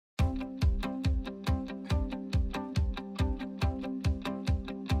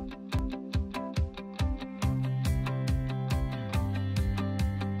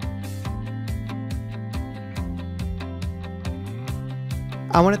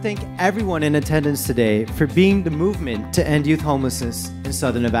I want to thank everyone in attendance today for being the movement to end youth homelessness in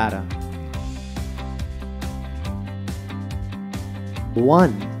Southern Nevada.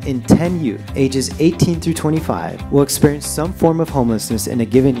 1 in 10 youth ages 18 through 25 will experience some form of homelessness in a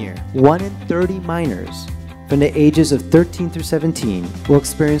given year. 1 in 30 minors from the ages of 13 through 17 will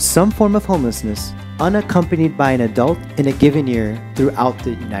experience some form of homelessness unaccompanied by an adult in a given year throughout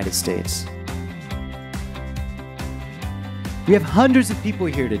the United States. We have hundreds of people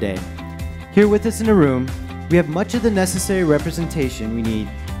here today. Here with us in the room, we have much of the necessary representation we need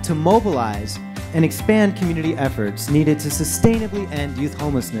to mobilize and expand community efforts needed to sustainably end youth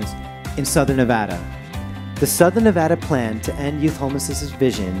homelessness in Southern Nevada. The Southern Nevada Plan to End Youth Homelessness's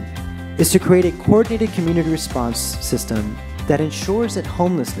vision is to create a coordinated community response system that ensures that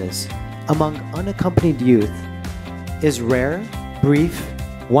homelessness among unaccompanied youth is rare, brief,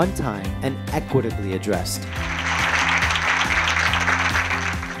 one-time, and equitably addressed.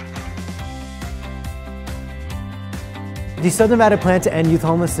 The Southern Nevada Plan to End Youth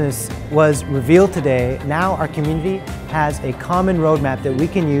Homelessness was revealed today. Now our community has a common roadmap that we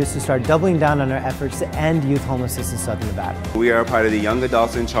can use to start doubling down on our efforts to end youth homelessness in Southern Nevada. We are a part of the Young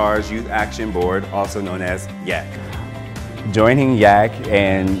Adults in Charge Youth Action Board, also known as YAC. Joining YAC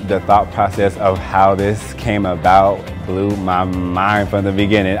and the thought process of how this came about blew my mind from the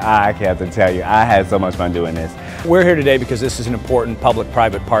beginning. I have to tell you, I had so much fun doing this. We're here today because this is an important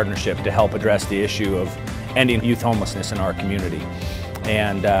public-private partnership to help address the issue of ending youth homelessness in our community.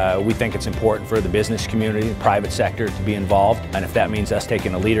 And we think it's important for the business community, the private sector to be involved. And if that means us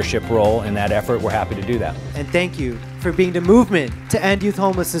taking a leadership role in that effort, we're happy to do that. And thank you for being the movement to end youth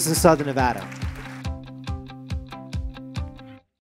homelessness in Southern Nevada.